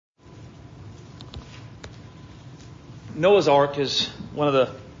Noah's Ark is one of the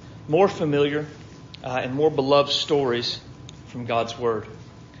more familiar and more beloved stories from God's Word.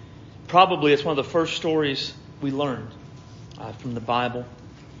 Probably it's one of the first stories we learned from the Bible.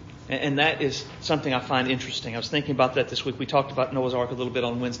 And that is something I find interesting. I was thinking about that this week. We talked about Noah's Ark a little bit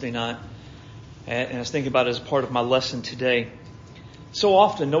on Wednesday night. And I was thinking about it as part of my lesson today. So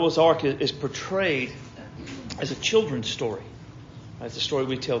often Noah's Ark is portrayed as a children's story. It's a story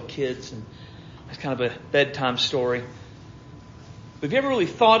we tell kids, and it's kind of a bedtime story. But have you ever really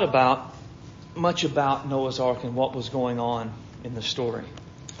thought much about Noah's Ark and what was going on in the story?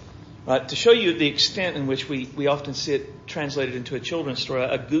 To show you the extent in which we often see it translated into a children's story,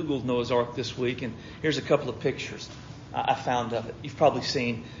 I Googled Noah's Ark this week, and here's a couple of pictures I found of it. You've probably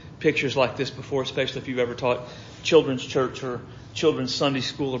seen pictures like this before, especially if you've ever taught children's church or children's Sunday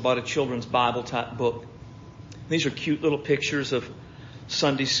school or bought a children's Bible type book. These are cute little pictures of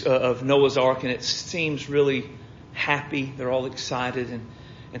of Noah's Ark, and it seems really happy. They're all excited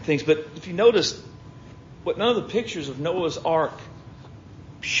and things. But if you notice, what none of the pictures of Noah's Ark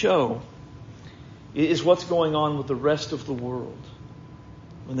show is what's going on with the rest of the world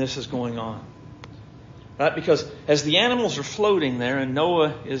when this is going on. Right? Because as the animals are floating there and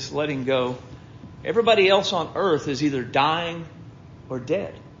Noah is letting go, everybody else on earth is either dying or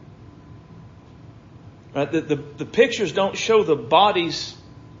dead. Right? The pictures don't show the bodies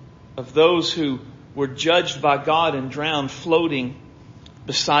of those who were judged by God and drowned floating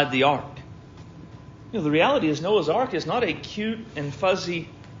beside the ark. The reality is Noah's Ark is not a cute and fuzzy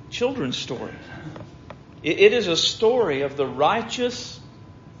children's story. It is a story of the righteous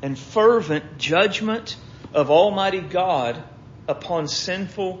and fervent judgment of Almighty God upon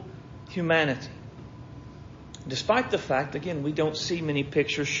sinful humanity. Despite the fact, again, we don't see many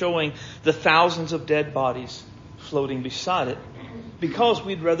pictures showing the thousands of dead bodies floating beside it, because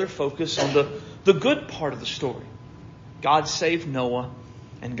we'd rather focus on the good part of the story. God saved Noah,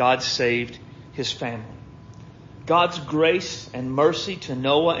 and God saved his family. God's grace and mercy to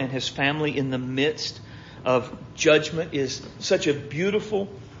Noah and his family in the midst of judgment is such a beautiful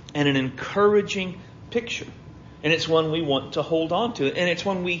and an encouraging picture. And it's one we want to hold on to. And it's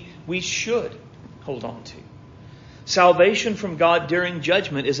one we should hold on to. Salvation from God during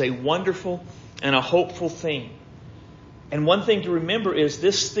judgment is a wonderful and a hopeful theme. And one thing to remember is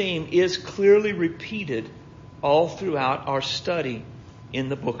this theme is clearly repeated all throughout our study in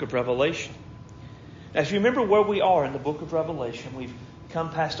the book of Revelation. Now, if you remember where we are in the book of Revelation, we've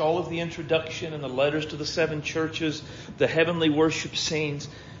come past all of the introduction and the letters to the seven churches, the heavenly worship scenes,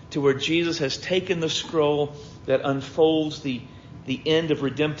 to where Jesus has taken the scroll that unfolds the end of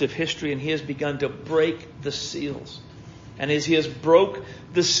redemptive history, and he has begun to break the seals. And as he has broke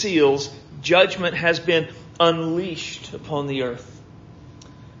the seals, judgment has been unleashed upon the earth.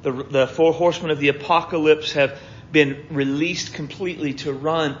 The four horsemen of the apocalypse have been released completely to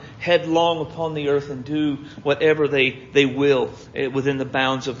run headlong upon the earth and do whatever they will within the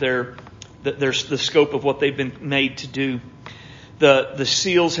bounds of the scope of what they've been made to do. The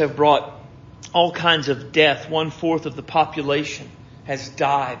seals have brought all kinds of death. 1/4 of the population has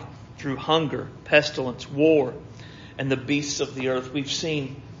died through hunger, pestilence, war, and the beasts of the earth. We've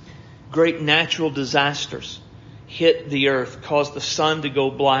seen great natural disasters hit the earth, cause the sun to go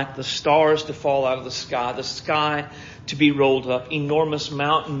black, the stars to fall out of the sky to be rolled up, enormous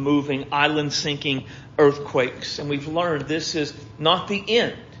mountain moving, island sinking earthquakes. And we've learned this is not the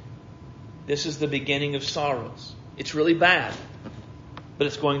end. This is the beginning of sorrows. It's really bad, but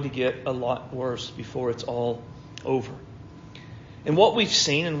it's going to get a lot worse before it's all over. And what we've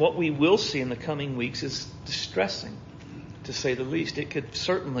seen and what we will see in the coming weeks is distressing, to say the least. It could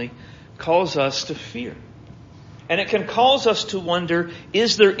certainly cause us to fear. And it can cause us to wonder,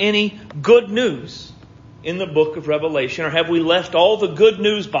 is there any good news in the book of Revelation? Or have we left all the good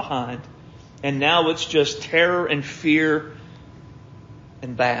news behind and now it's just terror and fear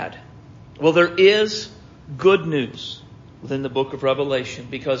and bad? Well, there is good news within the book of Revelation,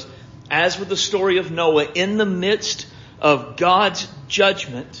 because as with the story of Noah, in the midst of God's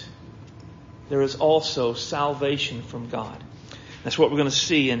judgment, there is also salvation from God. That's what we're going to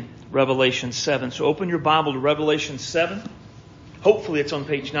see in Revelation 7. So open your Bible to Revelation 7. Hopefully it's on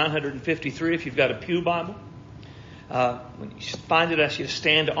page 953 if you've got a Pew Bible. When you find it, I ask you to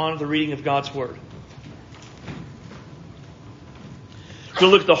stand to honor the reading of God's Word. We're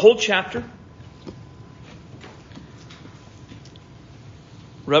going to look at the whole chapter.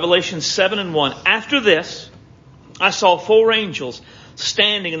 Revelation 7:1. After this, I saw 4 angels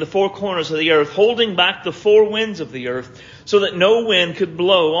standing in the 4 corners of the earth, holding back the 4 winds of the earth, so that no wind could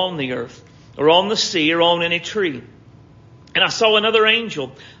blow on the earth, or on the sea, or on any tree. And I saw another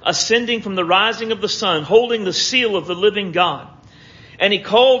angel ascending from the rising of the sun, holding the seal of the living God. And he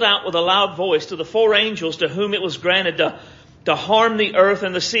called out with a loud voice to the 4 angels to whom it was granted to harm the earth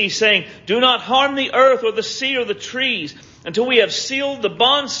and the sea, saying, "Do not harm the earth or the sea or the trees until we have sealed the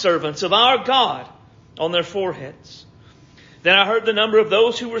bondservants of our God on their foreheads." Then I heard the number of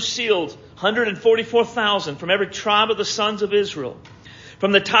those who were sealed, 144,000 from every tribe of the sons of Israel.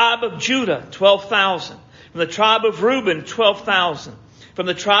 From the tribe of Judah, 12,000. From the tribe of Reuben, 12,000. From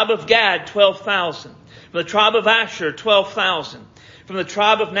the tribe of Gad, 12,000. From the tribe of Asher, 12,000. From the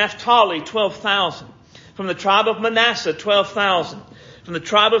tribe of Naphtali, 12,000. From the tribe of Manasseh, 12,000. From the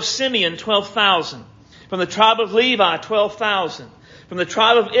tribe of Simeon, 12,000. From the tribe of Levi, 12,000. From the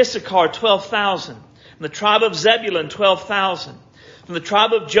tribe of Issachar, 12,000. From the tribe of Zebulun, 12,000. From the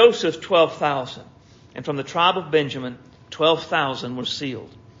tribe of Joseph, 12,000. And from the tribe of Benjamin, 12,000 were sealed.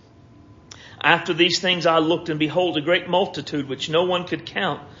 After these things I looked, and behold, a great multitude which no one could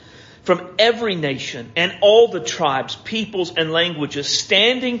count, from every nation and all the tribes, peoples, and languages,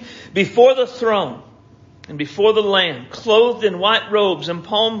 standing before the throne and before the Lamb, clothed in white robes, and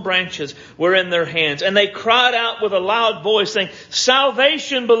palm branches were in their hands. And they cried out with a loud voice, saying,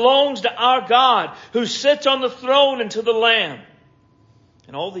 "Salvation belongs to our God, who sits on the throne, and to the Lamb."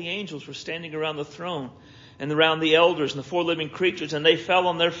 And all the angels were standing around the throne, and around the elders and the 4 living creatures, and they fell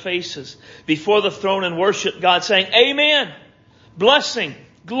on their faces before the throne and worshiped God, saying, "Amen. Blessing,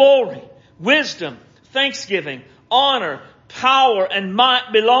 glory, wisdom, thanksgiving, honor, power, and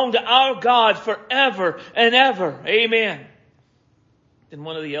might belong to our God forever and ever. Amen." Then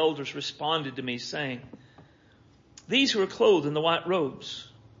one of the elders responded to me, saying, "These who are clothed in the white robes,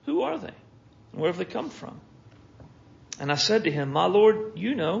 who are they? Where have they come from?" And I said to him, "My Lord,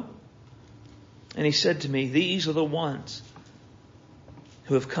 you know." And he said to me, "These are the ones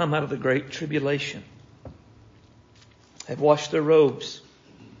who have come out of the great tribulation. They have washed their robes,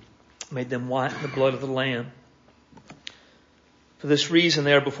 made them white in the blood of the Lamb. For this reason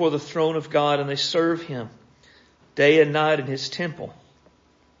they are before the throne of God, and they serve Him day and night in His temple.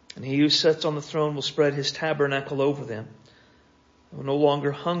 And He who sits on the throne will spread His tabernacle over them. They will no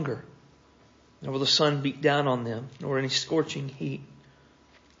longer hunger, nor will the sun beat down on them, nor any scorching heat.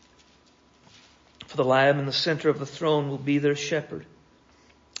 For the Lamb in the center of the throne will be their shepherd.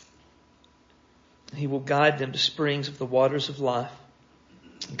 He will guide them to springs of the waters of life.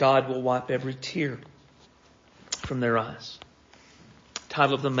 God will wipe every tear from their eyes." The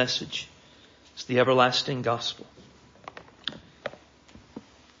title of the message is The Everlasting Gospel.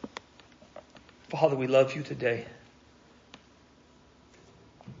 Father, we love you today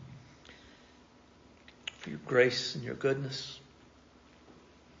for your grace and your goodness.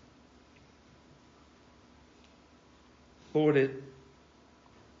 Lord,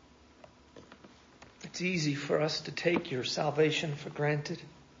 it's easy for us to take your salvation for granted.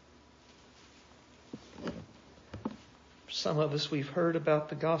 For some of us, we've heard about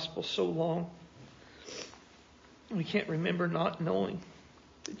the gospel so long, we can't remember not knowing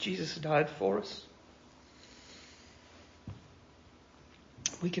that Jesus died for us.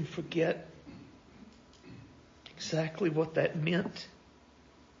 We can forget exactly what that meant,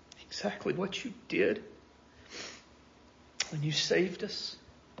 exactly what you did when you saved us.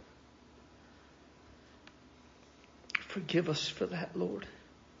 Forgive us for that, Lord.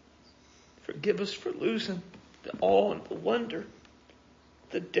 Forgive us for losing the awe and the wonder,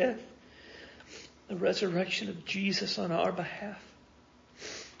 the death, the resurrection of Jesus on our behalf.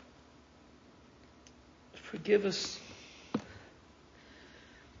 Forgive us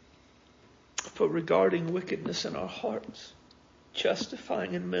for regarding wickedness in our hearts,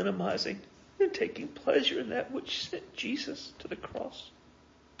 justifying and minimizing and taking pleasure in that which sent Jesus to the cross.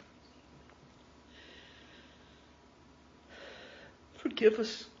 Forgive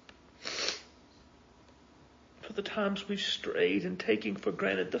us for the times we've strayed and taking for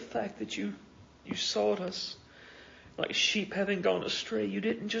granted the fact that you sought us like sheep having gone astray. You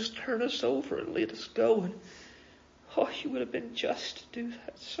didn't just turn us over and let us go. And you would have been just to do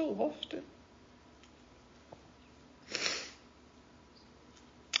that so often.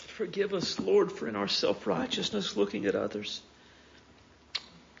 Forgive us, Lord, for in our self-righteousness looking at others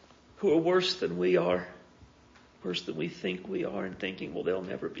who are worse than we are, worse than we think we are, and thinking, well, they'll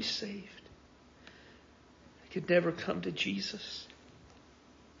never be saved. They could never come to Jesus.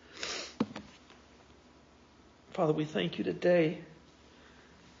 Father, we thank you today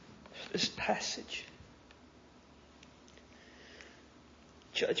for this passage.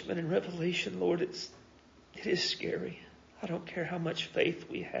 Judgment and revelation, Lord, it is scary. I don't care how much faith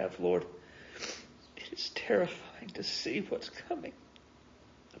we have, Lord. It is terrifying to see what's coming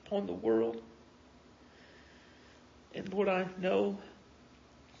upon the world. And Lord, I know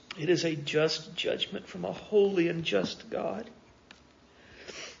it is a just judgment from a holy and just God.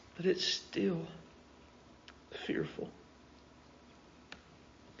 But it's still fearful.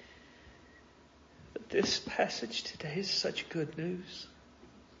 But this passage today is such good news.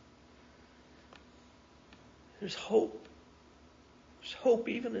 There's hope. There's hope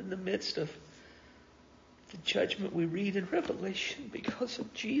even in the midst of the judgment we read in Revelation because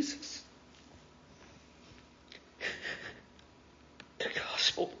of Jesus. The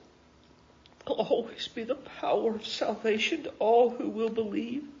gospel will always be the power of salvation to all who will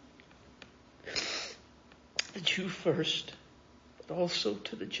believe. The Jew first, but also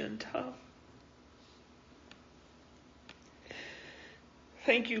to the Gentile.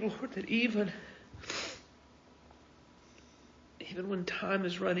 Thank you, Lord, that even when time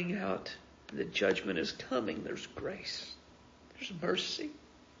is running out and the judgment is coming, there's grace, there's mercy,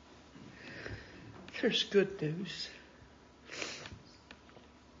 there's good news.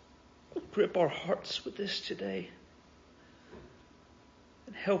 Grip our hearts with this today.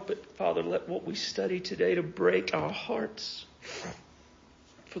 And help it, Father, let what we study today to break our hearts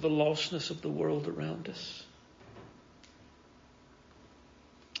for the lostness of the world around us.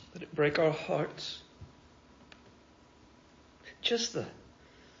 Let it break our hearts. Just the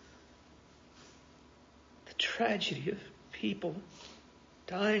tragedy of people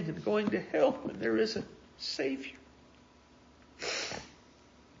dying and going to hell when there is a Savior.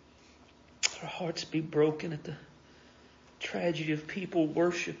 Our hearts be broken at the tragedy of people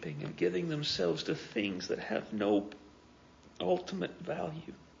worshiping and giving themselves to things that have no ultimate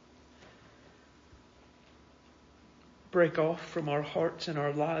value. Break off from our hearts and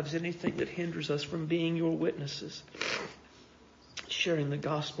our lives anything that hinders us from being your witnesses, sharing the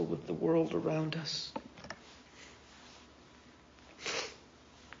gospel with the world around us.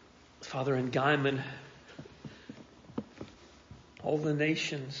 Father, in Gaiman, all the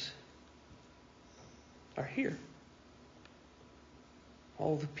nations are here.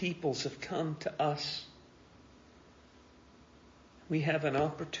 All the peoples have come to us. We have an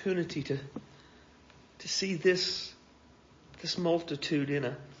opportunity to see this multitude in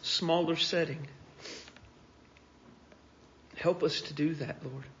a smaller setting. Help us to do that,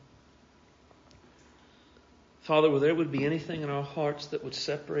 Lord. Father, where there would be anything in our hearts that would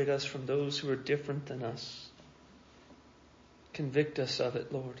separate us from those who are different than us, convict us of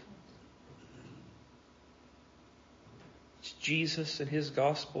it, Lord. It's Jesus and His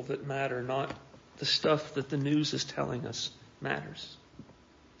gospel that matter, not the stuff that the news is telling us matters.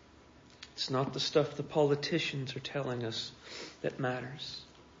 It's not the stuff the politicians are telling us that matters.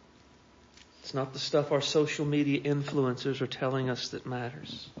 It's not the stuff our social media influencers are telling us that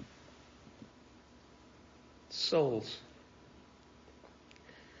matters. Souls.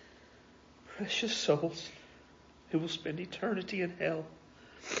 Precious souls who will spend eternity in hell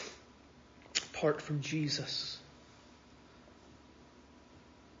apart from Jesus.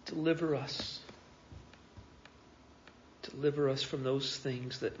 Deliver us. Deliver us from those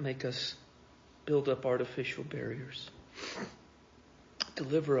things that make us build up artificial barriers.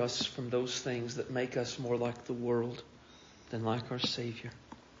 Deliver us from those things that make us more like the world than like our Savior.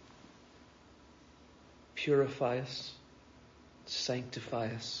 Purify us, sanctify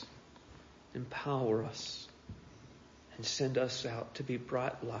us, empower us, and send us out to be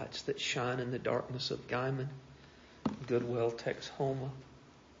bright lights that shine in the darkness of Gaiman, Goodwell, Texhoma,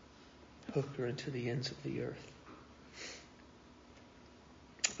 Hooker, and to the ends of the earth.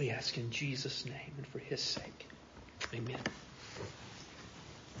 We ask in Jesus' name and for His sake. Amen.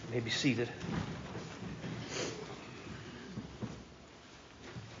 You may be seated.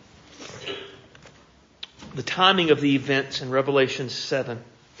 The timing of the events in Revelation 7,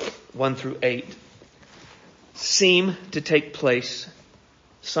 1 through 8, seem to take place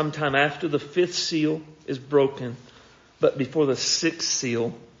sometime after the fifth seal is broken, but before the sixth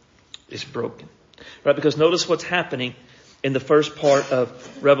seal is broken. Right? Because notice what's happening in the first part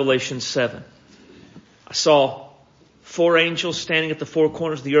of Revelation 7. I saw 4 angels standing at the 4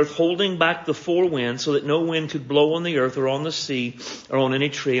 corners of the earth, holding back the 4 winds so that no wind could blow on the earth or on the sea or on any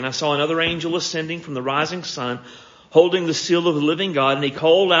tree. And I saw another angel ascending from the rising sun, holding the seal of the living God. And he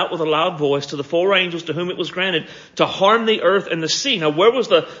called out with a loud voice to the 4 angels to whom it was granted to harm the earth and the sea. Now, where was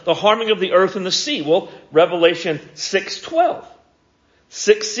the harming of the earth and the sea? Well, Revelation 6:12.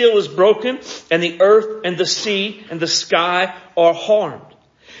 6th seal is broken, and the earth and the sea and the sky are harmed.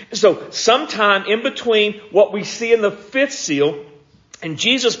 So sometime in between what we see in the 5th seal and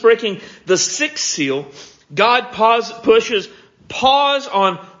Jesus breaking the 6th seal, God pushes pause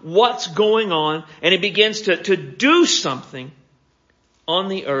on what's going on, and He begins to do something on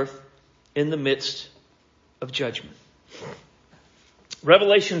the earth in the midst of judgment.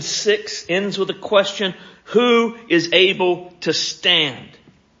 Revelation 6 ends with a question, who is able to stand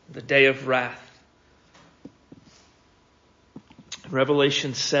the day of wrath?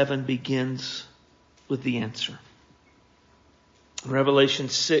 Revelation 7 begins with the answer. In Revelation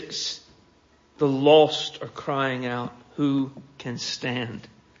 6, the lost are crying out, who can stand?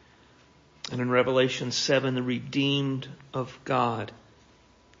 And in Revelation 7, the redeemed of God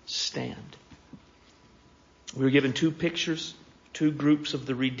stand. We were given two pictures, two groups of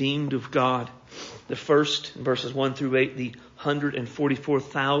the redeemed of God. The first, in verses 1 through 8, the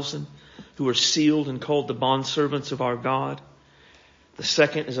 144,000 who are sealed and called the bondservants of our God. The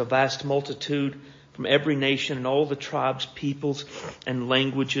second is a vast multitude from every nation and all the tribes, peoples, and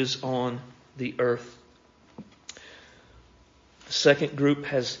languages on the earth. The second group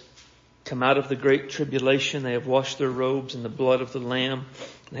has come out of the great tribulation. They have washed their robes in the blood of the Lamb,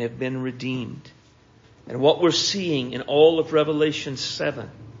 and they have been redeemed. And what we're seeing in all of Revelation 7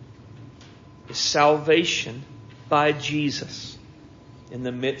 is salvation by Jesus in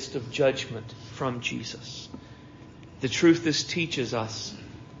the midst of judgment from Jesus. The truth this teaches us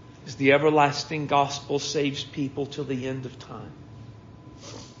is the everlasting gospel saves people till the end of time.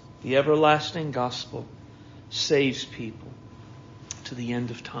 The everlasting gospel saves people to the end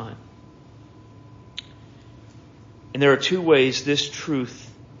of time. And there are two ways this truth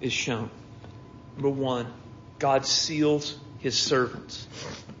is shown. Number one, God seals His servants.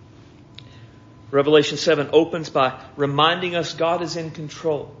 Revelation 7 opens by reminding us God is in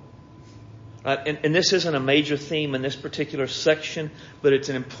control. And this isn't a major theme in this particular section, but it's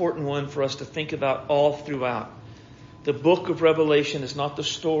an important one for us to think about all throughout. The book of Revelation is not the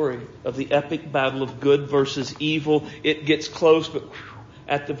story of the epic battle of good versus evil. It gets close, but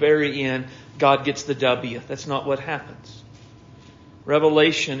at the very end, God gets the W. That's not what happens.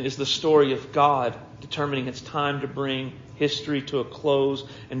 Revelation is the story of God determining it's time to bring history to a close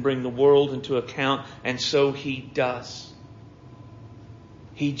and bring the world into account. And so He does.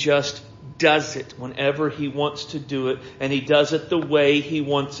 He just does it whenever He wants to do it. And He does it the way He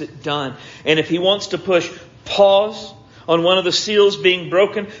wants it done. And if He wants to push pause on one of the seals being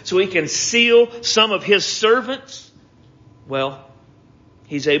broken so He can seal some of His servants, well,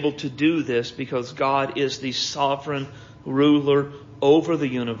 He's able to do this because God is the sovereign ruler over the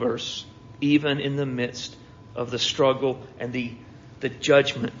universe, even in the midst of the struggle and the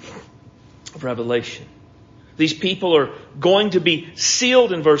judgment of Revelation. These people are going to be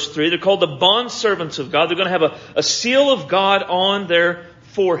sealed in verse 3. They're called the bondservants of God. They're going to have a seal of God on their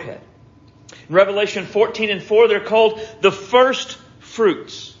forehead. In Revelation 14:4, they're called the first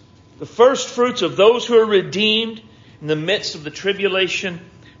fruits. The first fruits of those who are redeemed in the midst of the tribulation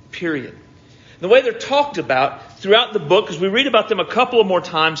period. The way they're talked about throughout the book, because we read about them a couple of more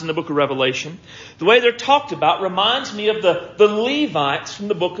times in the book of Revelation, the way they're talked about reminds me of the Levites from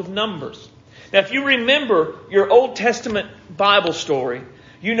the book of Numbers. Now, if you remember your Old Testament Bible story,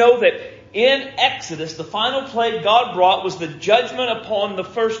 you know that in Exodus, the final plague God brought was the judgment upon the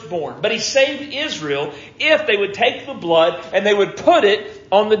firstborn. But He saved Israel if they would take the blood and they would put it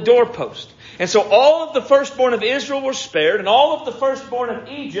on the doorpost. And so all of the firstborn of Israel were spared, and all of the firstborn of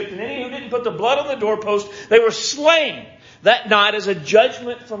Egypt, and any who didn't put the blood on the doorpost, they were slain that night as a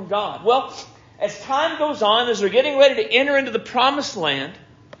judgment from God. Well, as time goes on, as they're getting ready to enter into the promised land,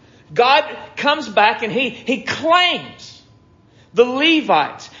 God comes back and He claims the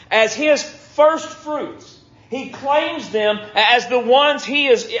Levites as His first fruits. He claims them as the ones He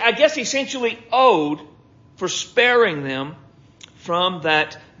is, I guess, essentially owed for sparing them from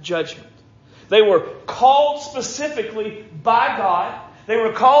that judgment. They were called specifically by God. They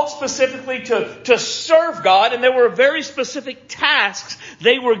were called specifically to serve God, and there were very specific tasks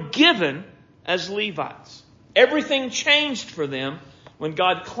they were given as Levites. Everything changed for them when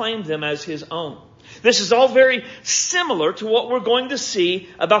God claimed them as His own. This is all very similar to what we're going to see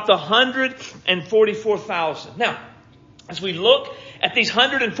about the 144,000. Now, as we look at these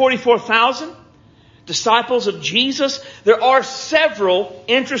 144,000 disciples of Jesus, there are several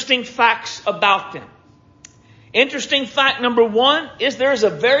interesting facts about them. Interesting fact number one is there is a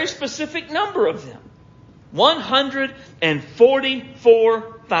very specific number of them.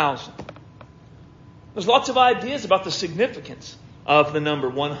 144,000. There's lots of ideas about the significance of the number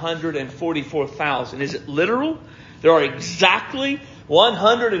 144,000. Is it literal? There are exactly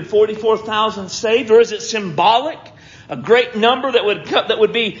 144,000 saved, or is it symbolic? A great number that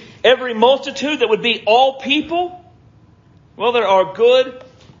would be every multitude, that would be all people? Well, there are good,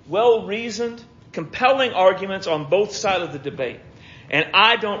 well-reasoned, compelling arguments on both sides of the debate. And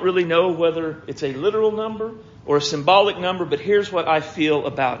I don't really know whether it's a literal number or a symbolic number, but here's what I feel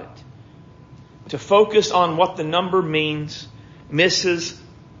about it. To focus on what the number means, misses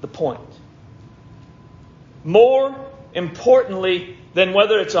the point. More importantly than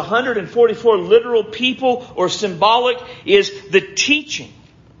whether it's 144 literal people or symbolic is the teaching.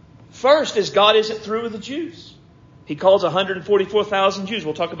 First is God isn't through with the Jews. He calls 144,000 Jews.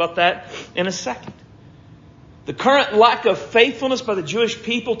 We'll talk about that in a second. The current lack of faithfulness by the Jewish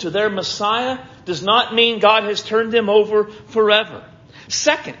people to their Messiah does not mean God has turned them over forever.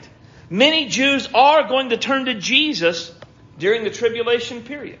 Second, many Jews are going to turn to Jesus during the tribulation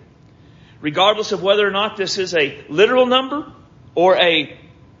period. Regardless of whether or not this is a literal number or a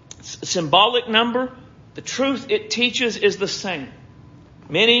symbolic number, the truth it teaches is the same.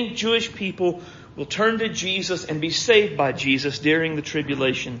 Many Jewish people will turn to Jesus and be saved by Jesus during the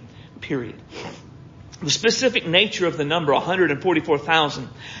tribulation period. The specific nature of the number, 144,000,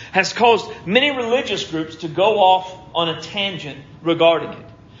 has caused many religious groups to go off on a tangent regarding it.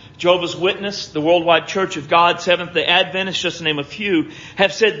 Jehovah's Witness, the Worldwide Church of God, Seventh-day Adventists, just to name a few,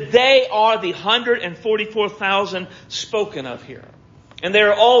 have said they are the 144,000 spoken of here. And they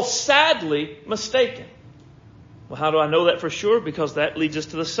are all sadly mistaken. Well, how do I know that for sure? Because that leads us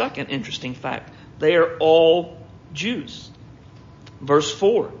to the second interesting fact. They are all Jews. Verse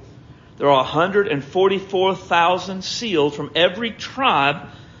 4. There are 144,000 sealed from every tribe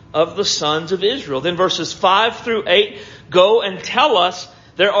of the sons of Israel. Then verses 5 through 8 go and tell us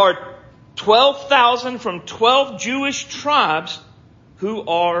there are 12,000 from 12 Jewish tribes who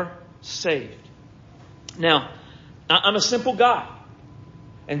are saved. Now, I'm a simple guy.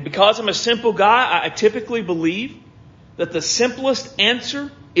 And because I'm a simple guy, I typically believe that the simplest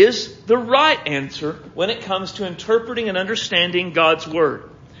answer is the right answer when it comes to interpreting and understanding God's Word.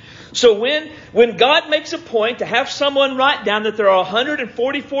 So when God makes a point to have someone write down that there are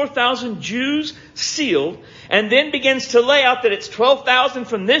 144,000 Jews sealed, and then begins to lay out that it's 12,000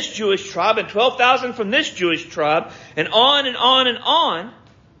 from this Jewish tribe and 12,000 from this Jewish tribe, and on and on and on,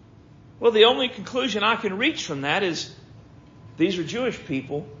 well, the only conclusion I can reach from that is these are Jewish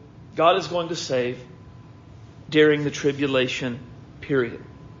people God is going to save during the tribulation period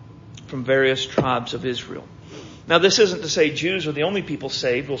from various tribes of Israel. Now, this isn't to say Jews are the only people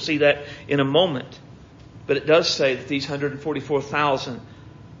saved. We'll see that in a moment. But it does say that these 144,000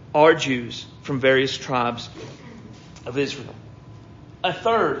 are Jews from various tribes of Israel. A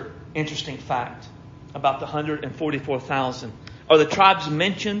third interesting fact about the 144,000 are the tribes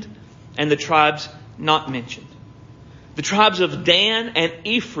mentioned and the tribes not mentioned. The tribes of Dan and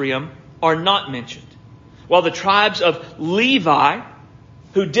Ephraim are not mentioned, while the tribes of Levi,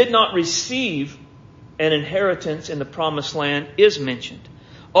 who did not receive an inheritance in the promised land, is mentioned.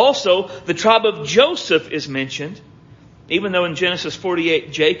 Also, the tribe of Joseph is mentioned, even though in Genesis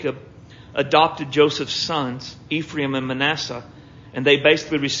 48, Jacob adopted Joseph's sons, Ephraim and Manasseh, and they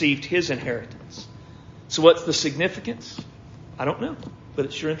basically received his inheritance. So what's the significance? I don't know, but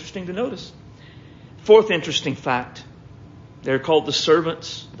it's sure interesting to notice. Fourth interesting fact. They're called the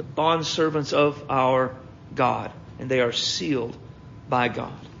servants, the bond servants of our God, and they are sealed by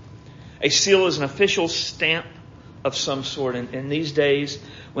God. A seal is an official stamp of some sort. And in these days,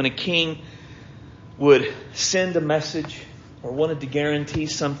 when a king would send a message or wanted to guarantee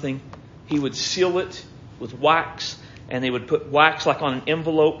something, he would seal it with wax, and they would put wax like on an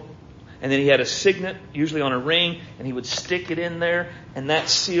envelope, and then he had a signet, usually on a ring, and he would stick it in there, and that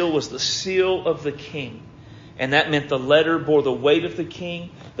seal was the seal of the king. And that meant the letter bore the weight of the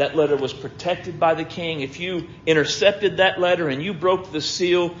king. That letter was protected by the king. If you intercepted that letter and you broke the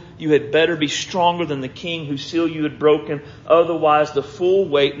seal, you had better be stronger than the king whose seal you had broken. Otherwise, the full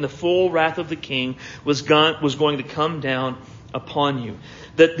weight and the full wrath of the king was going to come down upon you.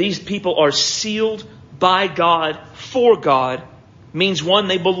 That these people are sealed by God, for God, means one,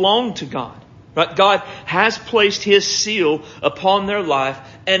 they belong to God. Right? God has placed His seal upon their life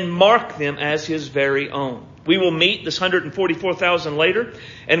and marked them as His very own. We will meet this 144,000 later,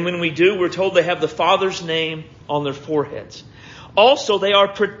 and when we do, we're told they have the Father's name on their foreheads. Also, they are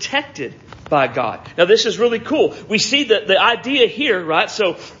protected by God. Now, this is really cool. We see the idea here, right?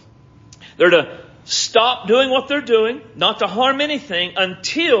 So, they're to stop doing what they're doing, not to harm anything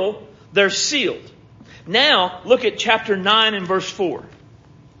until they're sealed. Now, look at chapter 9 and verse 4.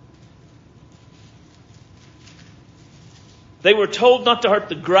 They were told not to hurt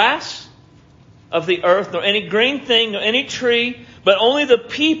the grass of the earth, nor any green thing, nor any tree, but only the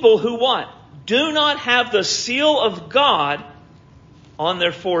people who what? Do not have the seal of God on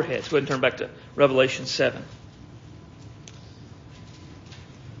their foreheads. Go ahead and turn back to Revelation 7.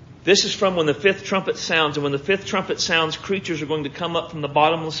 This is from when the fifth trumpet sounds. And when the fifth trumpet sounds, creatures are going to come up from the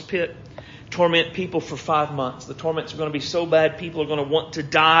bottomless pit. torment people for 5 months. The torments are going to be so bad, people are going to want to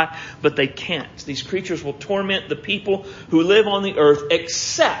die, but they can't. These creatures will torment the people who live on the earth,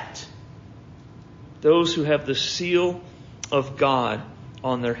 except those who have the seal of God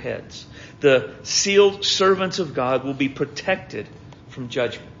on their heads. The sealed servants of God will be protected from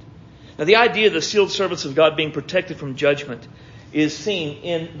judgment. Now, the idea of the sealed servants of God being protected from judgment is seen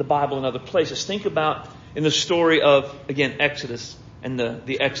in the Bible in other places. Think about in the story of, again, Exodus and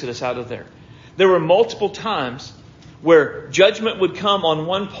the Exodus out of there. There were multiple times where judgment would come on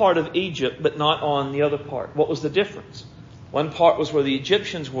one part of Egypt, but not on the other part. What was the difference? One part was where the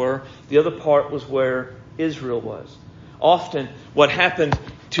Egyptians were. The other part was where Israel was. Often, what happened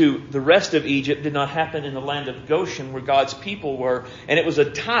to the rest of Egypt did not happen in the land of Goshen, where God's people were. And it was a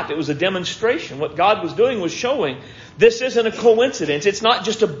type, it was a demonstration. What God was doing was showing this isn't a coincidence. It's not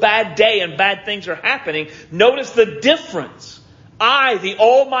just a bad day and bad things are happening. Notice the difference I, the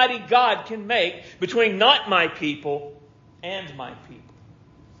Almighty God, can make between not my people and my people.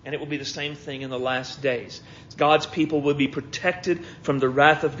 And it will be the same thing in the last days. God's people will be protected from the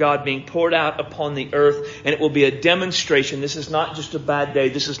wrath of God being poured out upon the earth. And it will be a demonstration. This is not just a bad day.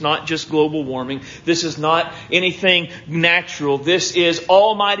 This is not just global warming. This is not anything natural. This is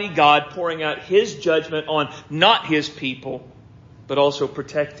Almighty God pouring out His judgment on not His people, but also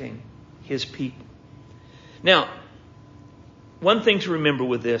protecting His people. Now, one thing to remember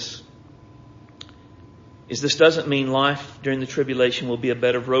with this is this doesn't mean life during the tribulation will be a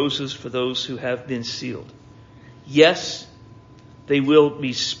bed of roses for those who have been sealed. Yes, they will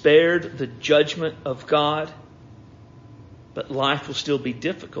be spared the judgment of God, but life will still be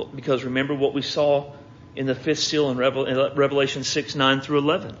difficult because remember what we saw in the fifth seal in Revelation 6, 9 through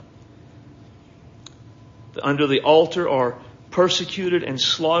 11. Under the altar are persecuted and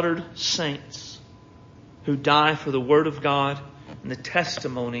slaughtered saints who die for the Word of God and the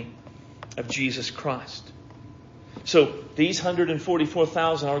testimony of Jesus Christ. So these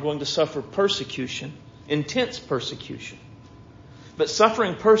 144,000 are going to suffer persecution, intense persecution. But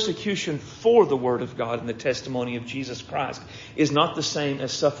suffering persecution for the Word of God and the testimony of Jesus Christ is not the same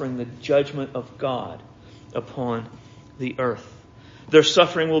as suffering the judgment of God upon the earth. Their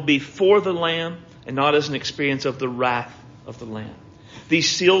suffering will be for the Lamb and not as an experience of the wrath of the Lamb. These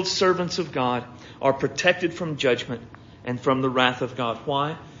sealed servants of God are protected from judgment and from the wrath of God.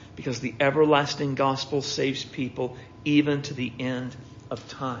 Why? Because the everlasting gospel saves people even to the end of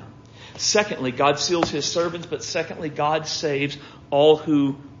time. Secondly, God seals His servants, but secondly, God saves all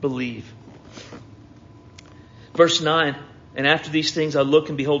who believe. Verse 9, and after these things I look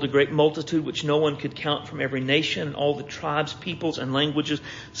and behold a great multitude which no one could count from every nation and all the tribes, peoples and languages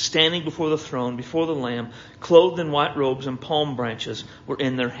standing before the throne, before the Lamb, clothed in white robes and palm branches were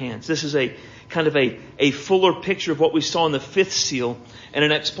in their hands. This is a kind of a fuller picture of what we saw in the fifth seal and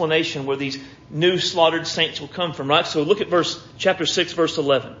an explanation where these new slaughtered saints will come from, right? So look at chapter 6, verse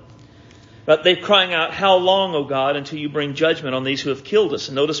 11. But they're crying out, how long, O God, until you bring judgment on these who have killed us?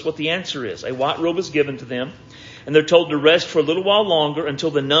 And notice what the answer is. A white robe is given to them, and they're told to rest for a little while longer until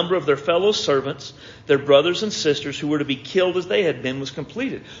the number of their fellow servants, their brothers and sisters who were to be killed as they had been, was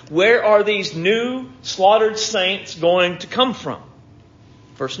completed. Where are these new slaughtered saints going to come from?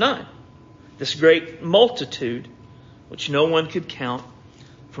 Verse 9. This great multitude, which no one could count,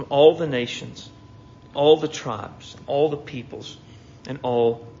 from all the nations, all the tribes, all the peoples, and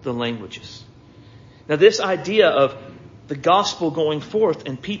all the languages. Now this idea of the gospel going forth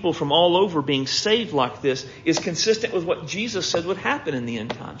and people from all over being saved like this is consistent with what Jesus said would happen in the end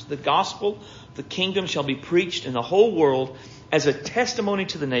times. The gospel, the kingdom shall be preached in the whole world as a testimony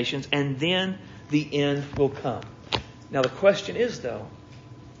to the nations, and then the end will come. Now the question is though,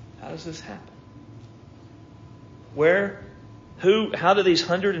 how does this happen? How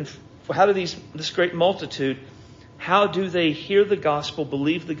do this great multitude, how do they hear the gospel,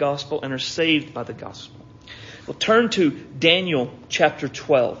 believe the gospel, and are saved by the gospel? Well, turn to Daniel chapter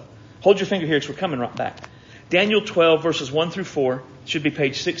 12. Hold your finger here because we're coming right back. Daniel 12 verses 1 through 4 should be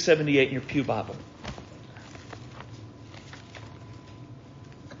page 678 in your pew Bible.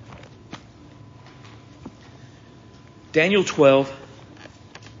 Daniel 12,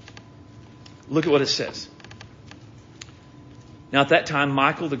 look at what it says. Now at that time,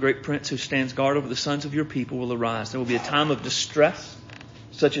 Michael, the great prince who stands guard over the sons of your people, will arise. There will be a time of distress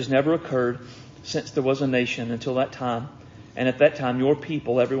such as never occurred since there was a nation until that time. And at that time, your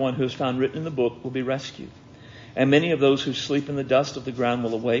people, everyone who is found written in the book, will be rescued. And many of those who sleep in the dust of the ground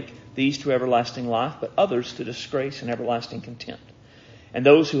will awake, these to everlasting life, but others to disgrace and everlasting contempt. And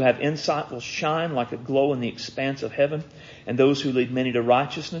those who have insight will shine like a glow in the expanse of heaven, and those who lead many to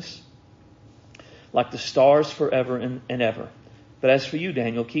righteousness like the stars forever and ever. But as for you,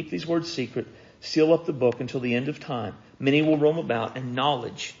 Daniel, keep these words secret, seal up the book until the end of time. Many will roam about, and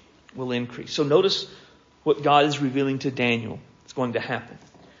knowledge will increase. So notice what God is revealing to Daniel is going to happen.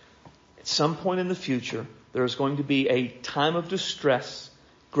 At some point in the future, there is going to be a time of distress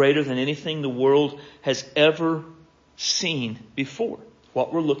greater than anything the world has ever seen before.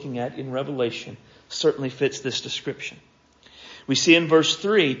 What we're looking at in Revelation certainly fits this description. We see in verse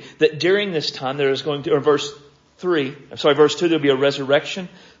 3 that during this time there is going to, or verse 2, there'll be a resurrection.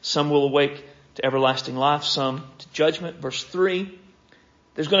 Some will awake to everlasting life, some to judgment. Verse 3,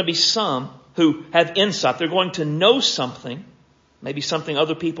 there's going to be some who have insight. They're going to know something, maybe something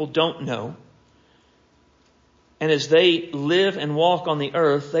other people don't know. And as they live and walk on the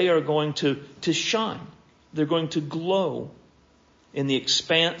earth, they are going to shine. They're going to glow in the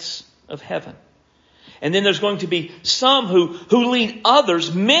expanse of heaven. And then there's going to be some who lead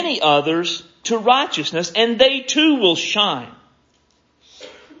others, many others, to righteousness, and they too will shine.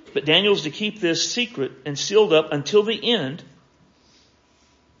 But Daniel's to keep this secret and sealed up until the end.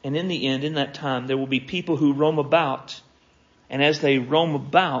 And in the end, in that time, there will be people who roam about. And as they roam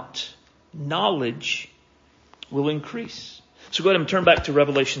about, knowledge will increase. So go ahead and turn back to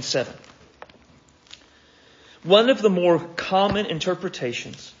Revelation 7. One of the more common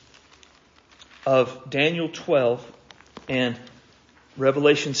interpretations of Daniel 12 and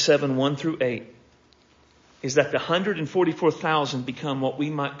Revelation 7, 1 through 8 is that the 144,000 become what we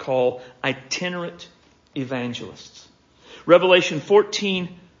might call itinerant evangelists. Revelation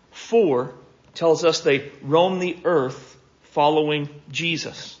 14:4 tells us they roam the earth following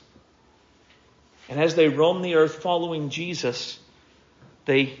Jesus. And as they roam the earth following Jesus,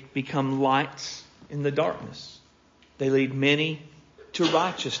 they become lights in the darkness. They lead many to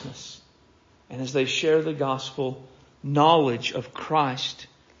righteousness. And as they share the gospel, knowledge of Christ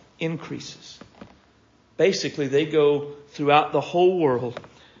increases. Basically, they go throughout the whole world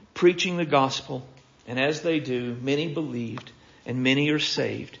preaching the gospel. And as they do, many believed and many are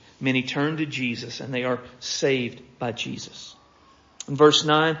saved. Many turn to Jesus and they are saved by Jesus. In verse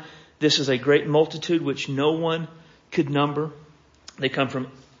 9, this is a great multitude which no one could number. They come from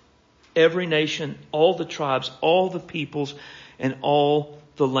every nation, all the tribes, all the peoples, and all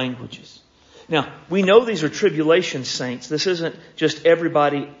the languages. Now, we know these are tribulation saints. This isn't just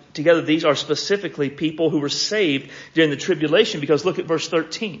everybody together. These are specifically people who were saved during the tribulation, because look at verse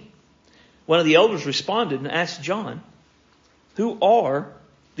 13. One of the elders responded and asked John, who are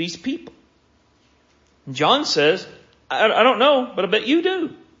these people? And John says, I don't know, but I bet you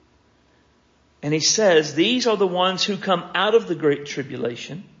do. And he says, these are the ones who come out of the great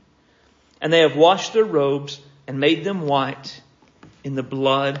tribulation, and they have washed their robes and made them white in the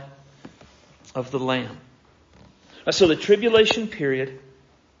blood of the Lamb. So the tribulation period,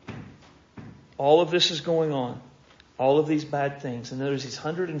 all of this is going on. All of these bad things. And there's these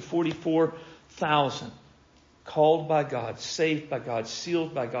 144,000 called by God, saved by God,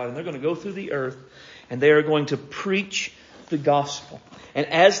 sealed by God. And they're going to go through the earth and they are going to preach the gospel. And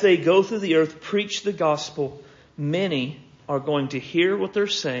as they go through the earth, preach the gospel, many are going to hear what they're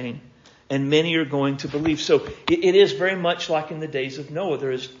saying and many are going to believe. So it is very much like in the days of Noah.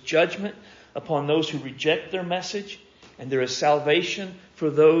 There is judgment upon those who reject their message, and there is salvation for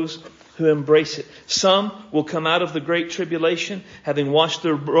those who embrace it. Some will come out of the great tribulation having washed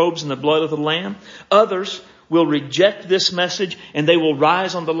their robes in the blood of the Lamb. Others will reject this message and they will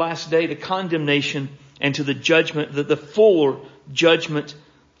rise on the last day to condemnation and to the judgment, the full judgment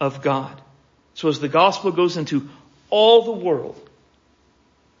of God. So as the gospel goes into all the world,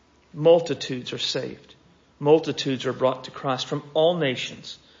 multitudes are saved. Multitudes are brought to Christ from all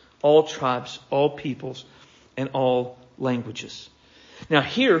nations, all tribes, all peoples, and all languages. Now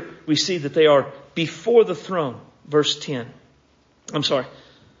here we see that they are before the throne. Verse 9.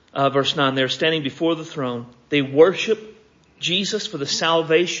 They're standing before the throne. They worship Jesus for the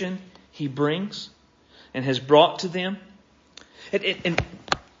salvation He brings and has brought to them. And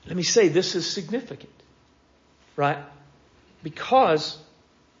let me say, this is significant, right? Because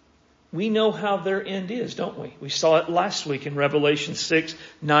we know how their end is, don't we? We saw it last week in Revelation 6,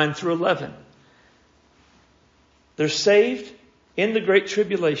 9 through 11. They're saved in the great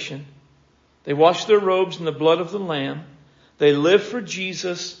tribulation. They wash their robes in the blood of the Lamb. They live for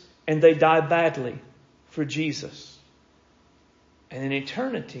Jesus and they die badly for Jesus. And in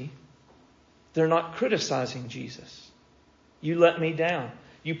eternity, they're not criticizing Jesus. You let me down.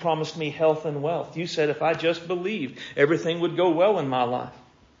 You promised me health and wealth. You said if I just believed, everything would go well in my life.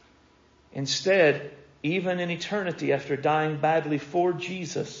 Instead, even in eternity, after dying badly for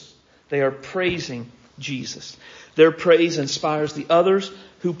Jesus, they are praising Jesus. Their praise inspires the others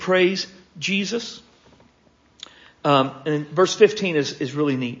who praise Jesus. And verse 15 is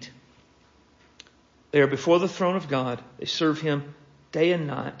really neat. They are before the throne of God. They serve Him day and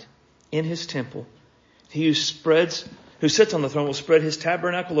night in His temple. He who sits on the throne will spread His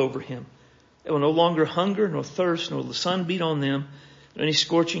tabernacle over him. They will no longer hunger nor thirst, nor will the sun beat on them, nor any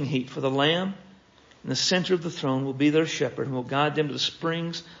scorching heat. For the Lamb in the center of the throne will be their shepherd and will guide them to the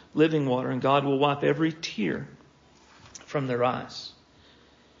springs of living water. And God will wipe every tear from their eyes.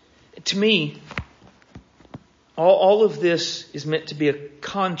 To me, all of this is meant to be a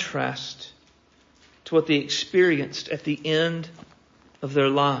contrast to what they experienced at the end of their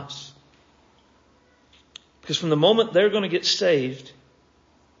lives. Because from the moment they're going to get saved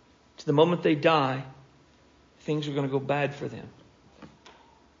to the moment they die, things are going to go bad for them.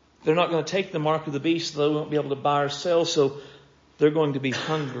 They're not going to take the mark of the beast, so they won't be able to buy or sell, so they're going to be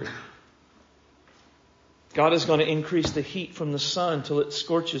hungry. God is going to increase the heat from the sun till it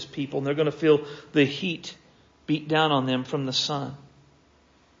scorches people, and they're going to feel the heat beat down on them from the sun.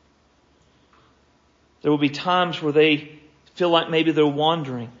 There will be times where they feel like maybe they're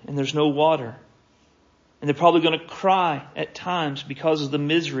wandering and there's no water. And they're probably going to cry at times because of the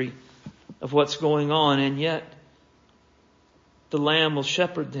misery of what's going on. And yet, the Lamb will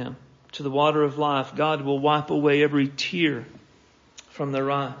shepherd them to the water of life. God will wipe away every tear from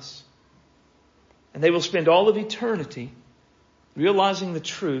their eyes. And they will spend all of eternity realizing the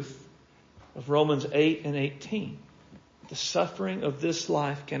truth of Romans 8 and 18. The suffering of this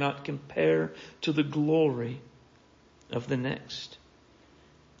life cannot compare to the glory of the next.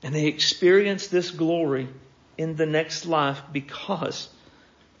 And they experience this glory in the next life because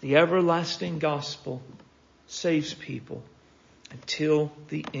the everlasting gospel saves people until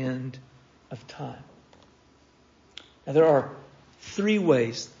the end of time. Now there are 3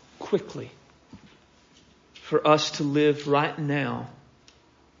 ways, quickly, for us to live right now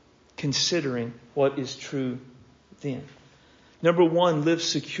considering what is true then. Number 1, live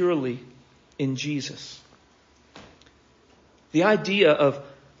securely in Jesus. The idea of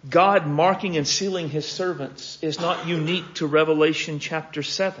God marking and sealing His servants is not unique to Revelation chapter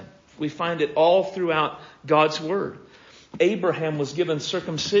 7. We find it all throughout God's Word. Abraham was given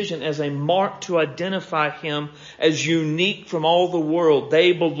circumcision as a mark to identify him as unique from all the world.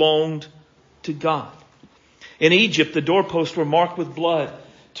 They belonged to God. In Egypt, the doorposts were marked with blood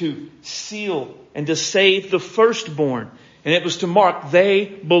to seal and to save the firstborn. And it was to mark they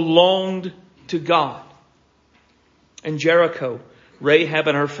belonged to God. In Jericho, Rahab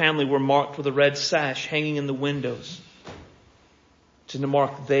and her family were marked with a red sash hanging in the windows to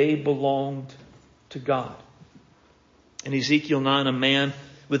mark they belonged to God. In Ezekiel 9, a man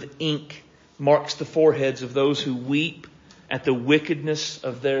with ink marks the foreheads of those who weep at the wickedness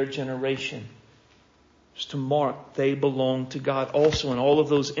of their generation. It's to mark they belong to God. Also, in all of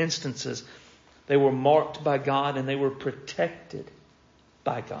those instances, they were marked by God and they were protected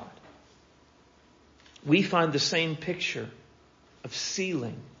by God. We find the same picture of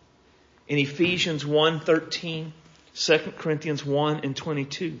sealing in Ephesians 1:13, 2 Corinthians 1 and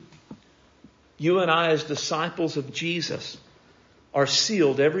 22. You and I, as disciples of Jesus, are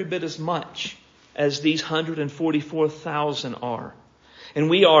sealed every bit as much as these 144,000 are. And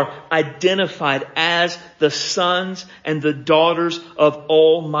we are identified as the sons and the daughters of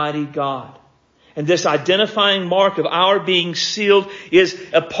Almighty God. And this identifying mark of our being sealed is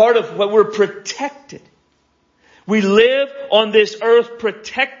a part of what we're protected. We live on this earth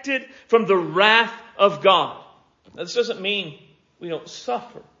protected from the wrath of God. Now, this doesn't mean we don't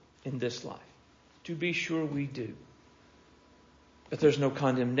suffer in this life. To be sure we do. But there's no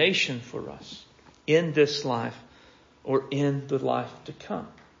condemnation for us in this life or in the life to come.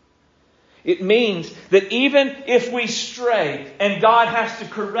 It means that even if we stray and God has to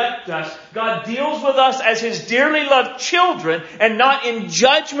correct us, God deals with us as His dearly loved children and not in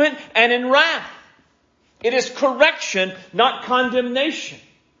judgment and in wrath. It is correction, not condemnation.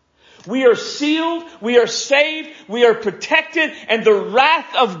 We are sealed, we are saved, we are protected, and the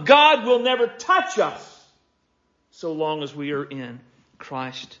wrath of God will never touch us so long as we are in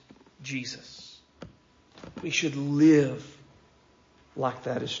Christ Jesus. We should live like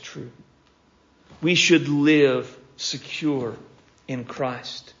that is true. We should live secure in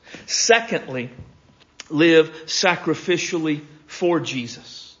Christ. Secondly, live sacrificially for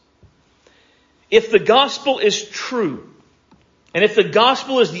Jesus. If the gospel is true, and if the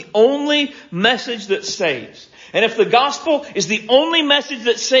gospel is the only message that saves, and if the gospel is the only message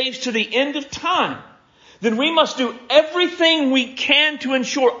that saves to the end of time, then we must do everything we can to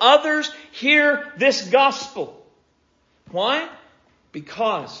ensure others hear this gospel. Why?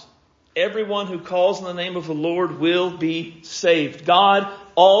 Because everyone who calls on the name of the Lord will be saved. God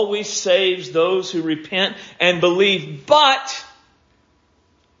always saves those who repent and believe. But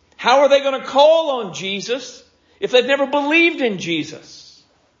how are they going to call on Jesus if they've never believed in Jesus?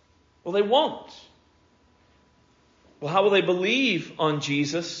 Well, they won't. Well, how will they believe on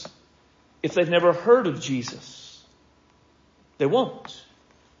Jesus if they've never heard of Jesus? They won't.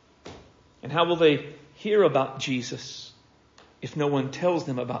 And how will they hear about Jesus if no one tells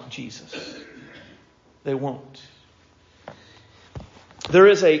them about Jesus? They won't. There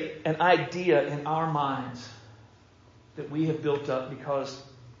is an idea in our minds that we have built up because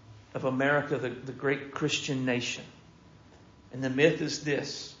of America, the great Christian nation. And the myth is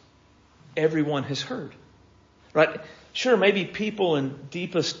this: everyone has heard. Right? Sure, maybe people in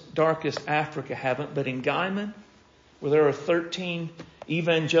deepest, darkest Africa haven't, but in Guyman, where there are 13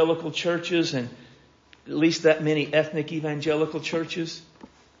 evangelical churches and at least that many ethnic evangelical churches,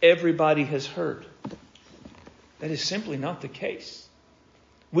 everybody has heard. That is simply not the case.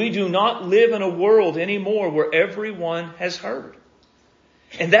 We do not live in a world anymore where everyone has heard.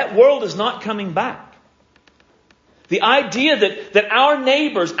 And that world is not coming back. The idea that our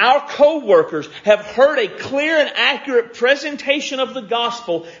neighbors, our co-workers have heard a clear and accurate presentation of the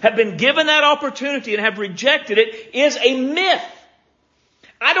gospel, have been given that opportunity and have rejected it, is a myth.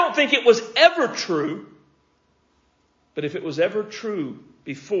 I don't think it was ever true. But if it was ever true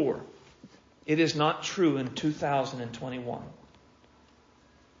before, it is not true in 2021.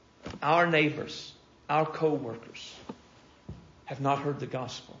 Our neighbors, our co-workers, have not heard the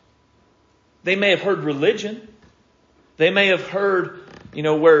gospel. They may have heard religion. They may have heard,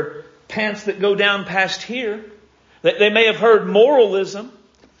 where pants that go down past here. They may have heard moralism.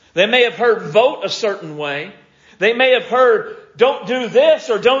 They may have heard vote a certain way. They may have heard don't do this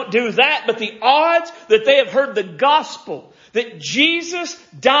or don't do that. But the odds that they have heard the gospel, that Jesus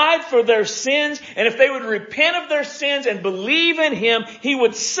died for their sins, and if they would repent of their sins and believe in Him, He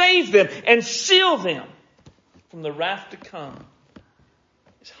would save them and seal them from the wrath to come,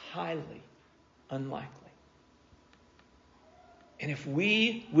 is highly unlikely. And if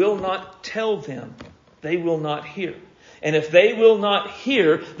we will not tell them, they will not hear. And if they will not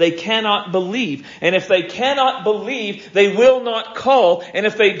hear, they cannot believe. And if they cannot believe, they will not call. And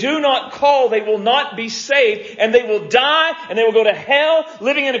if they do not call, they will not be saved. And they will die and they will go to hell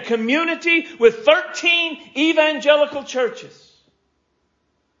living in a community with 13 evangelical churches.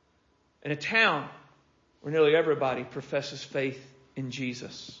 In a town where nearly everybody professes faith in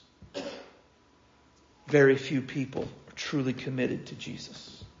Jesus. Very few people are truly committed to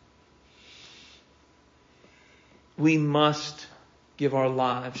Jesus. We must give our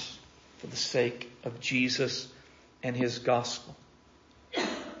lives for the sake of Jesus and His gospel.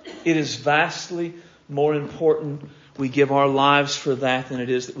 It is vastly more important we give our lives for that than it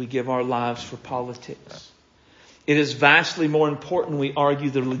is that we give our lives for politics. It is vastly more important we argue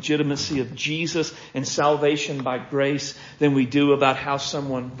the legitimacy of Jesus and salvation by grace than we do about how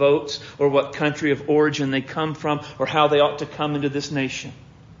someone votes or what country of origin they come from or how they ought to come into this nation.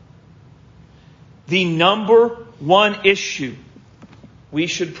 The number one issue we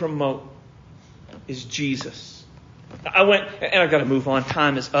should promote is Jesus. I went, and I've got to move on.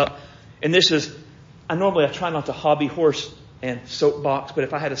 Time is up. And this is, I try not to hobby horse and soapbox, but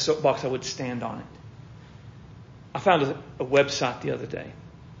if I had a soapbox, I would stand on it. I found a website the other day,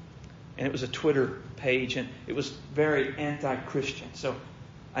 and it was a Twitter page, and it was very anti-Christian. So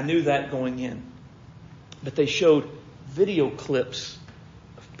I knew that going in. But they showed video clips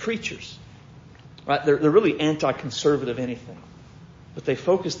of preachers. Right? They're really anti-conservative anything. But they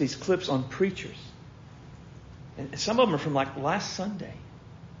focus these clips on preachers. And some of them are from like last Sunday.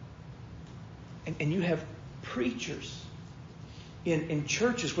 And you have preachers in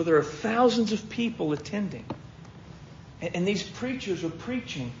churches where there are thousands of people attending. And these preachers are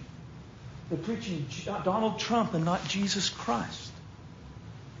preaching. They're preaching Donald Trump and not Jesus Christ.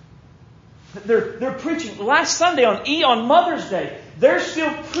 They're preaching last Sunday on Mother's Day. They're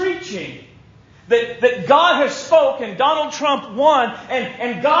still preaching that God has spoken and Donald Trump won,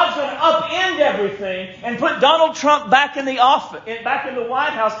 and God's going to upend everything and put Donald Trump back in the office, back in the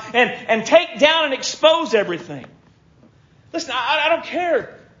White House, and take down and expose everything. Listen, I don't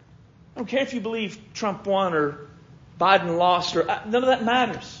care. I don't care if you believe Trump won or Biden lost, or none of that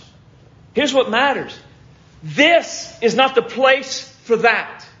matters. Here's what matters. This is not the place for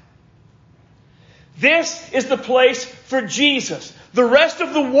that. This is the place for Jesus. The rest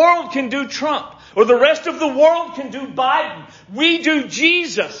of the world can do Trump, or the rest of the world can do Biden. We do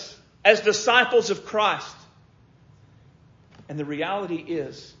Jesus as disciples of Christ. And the reality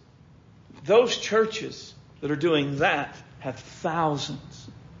is, those churches that are doing that have thousands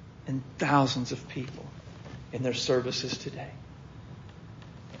and thousands of people in their services today.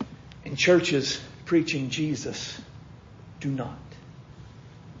 And churches preaching Jesus do not.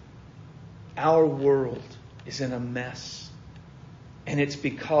 Our world is in a mess. And it's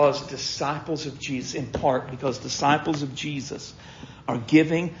because disciples of Jesus, in part because disciples of Jesus are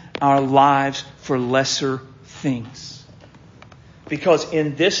giving our lives for lesser things. Because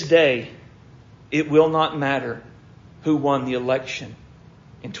in this day, it will not matter who won the election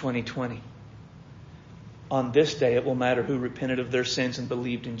in 2020. On this day, it will matter who repented of their sins and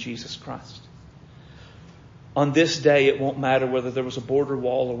believed in Jesus Christ. On this day, it won't matter whether there was a border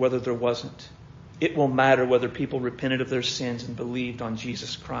wall or whether there wasn't. It will matter whether people repented of their sins and believed on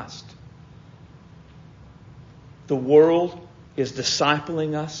Jesus Christ. The world is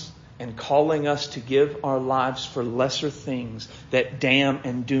discipling us and calling us to give our lives for lesser things that damn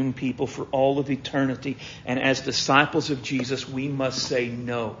and doom people for all of eternity. And as disciples of Jesus, we must say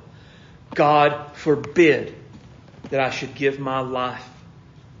no. God forbid that I should give my life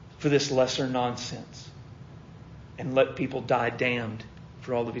for this lesser nonsense and let people die damned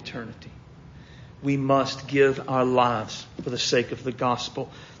for all of eternity. We must give our lives for the sake of the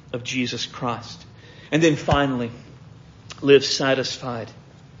gospel of Jesus Christ. And then finally, live satisfied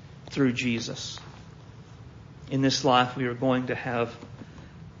through Jesus. In this life, we are going to have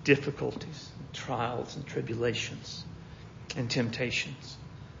difficulties, trials, and tribulations, and temptations.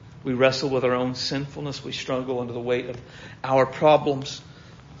 We wrestle with our own sinfulness. We struggle under the weight of our problems.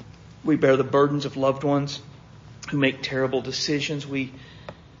 We bear the burdens of loved ones who make terrible decisions. We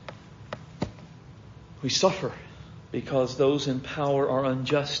suffer because those in power are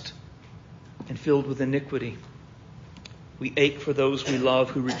unjust and filled with iniquity. We ache for those we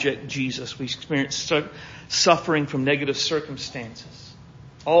love who reject Jesus. We experience suffering from negative circumstances.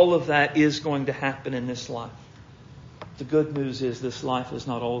 All of that is going to happen in this life. The good news is this life is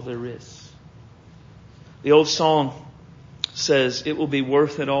not all there is. The old song says it will be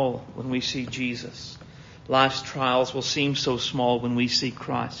worth it all when we see Jesus. Life's trials will seem so small when we see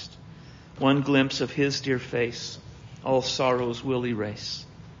Christ. One glimpse of His dear face, all sorrows will erase.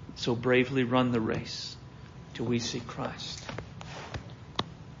 So bravely run the race till we see Christ.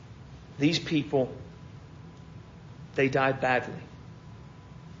 These people, they died badly.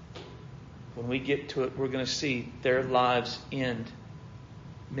 When we get to it, we're going to see their lives end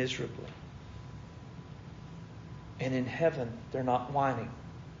miserably. And in heaven, they're not whining.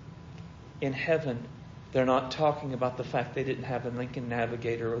 In heaven, they're not talking about the fact they didn't have a Lincoln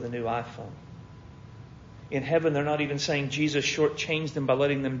Navigator or the new iPhone. In heaven, they're not even saying Jesus shortchanged them by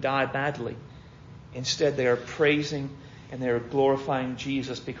letting them die badly. Instead, they are praising and they are glorifying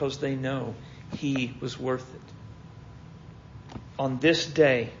Jesus because they know He was worth it. On this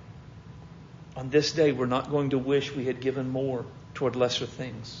day, we're not going to wish we had given more toward lesser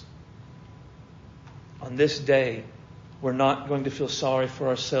things. On this day, we're not going to feel sorry for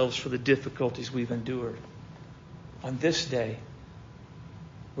ourselves for the difficulties we've endured. On this day,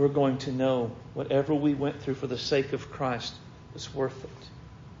 we're going to know whatever we went through for the sake of Christ was worth it.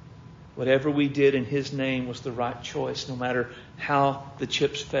 Whatever we did in His name was the right choice, no matter how the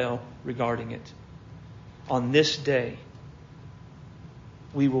chips fell regarding it. On this day,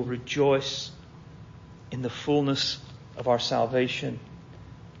 we will rejoice in the fullness of our salvation.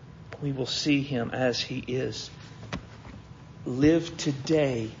 We will see Him as He is. Live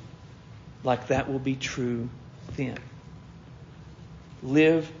today like that will be true then.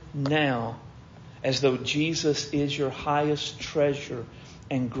 Live now as though Jesus is your highest treasure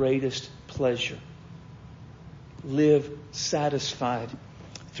and greatest pleasure. Live satisfied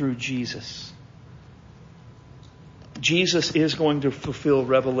through Jesus. Jesus is going to fulfill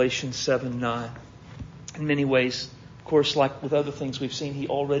Revelation 7:9. In many ways, of course, like with other things we've seen, He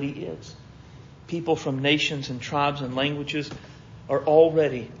already is. People from nations and tribes and languages are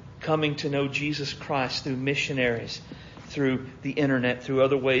already coming to know Jesus Christ through missionaries, through the internet, through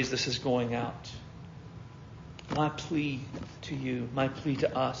other ways this is going out. My plea to you, my plea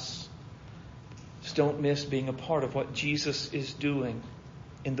to us, is don't miss being a part of what Jesus is doing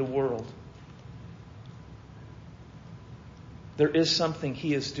in the world. There is something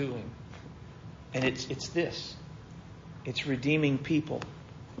He is doing. And it's this. It's redeeming people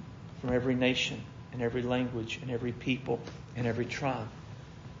from every nation and every language and every people and every tribe.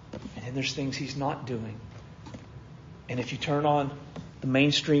 And then there's things He's not doing. And if you turn on the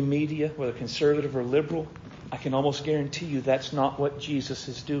mainstream media, whether conservative or liberal, I can almost guarantee you that's not what Jesus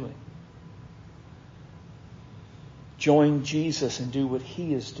is doing. Join Jesus and do what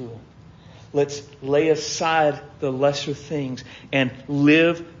He is doing. Let's lay aside the lesser things and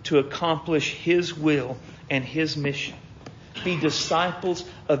live to accomplish His will and His mission. Be disciples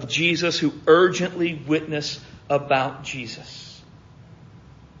of Jesus who urgently witness about Jesus.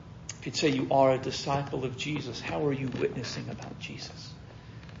 If you'd say you are a disciple of Jesus, how are you witnessing about Jesus?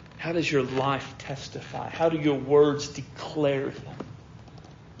 How does your life testify? How do your words declare Him?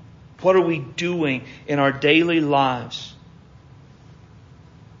 What are we doing in our daily lives?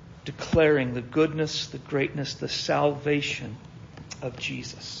 Declaring the goodness, the greatness, the salvation of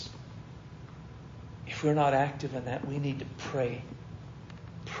Jesus. If we're not active in that, we need to pray.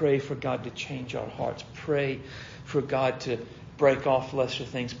 Pray for God to change our hearts. Pray for God to break off lesser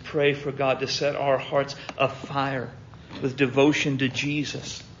things. Pray for God to set our hearts afire with devotion to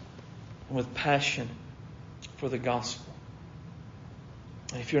Jesus and with passion for the gospel.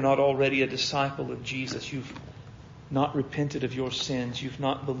 And if you're not already a disciple of Jesus, you've not repented of your sins, you've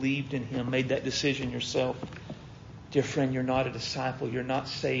not believed in Him, made that decision yourself, dear friend, you're not a disciple, you're not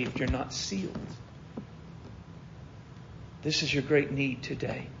saved, you're not sealed. This is your great need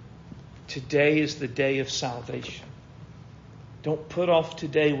today. Today is the day of salvation. Don't put off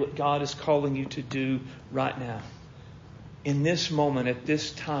today what God is calling you to do right now. In this moment, at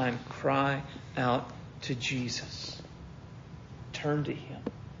this time, cry out to Jesus. Turn to Him.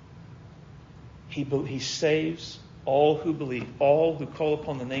 He saves all who believe. All who call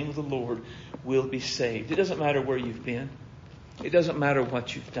upon the name of the Lord will be saved. It doesn't matter where you've been. It doesn't matter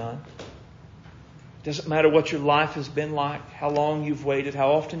what you've done. It doesn't matter what your life has been like, how long you've waited,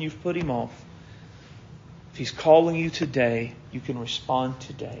 how often you've put Him off. If He's calling you today, you can respond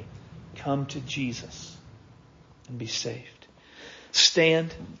today. Come to Jesus and be saved.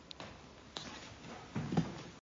 Stand.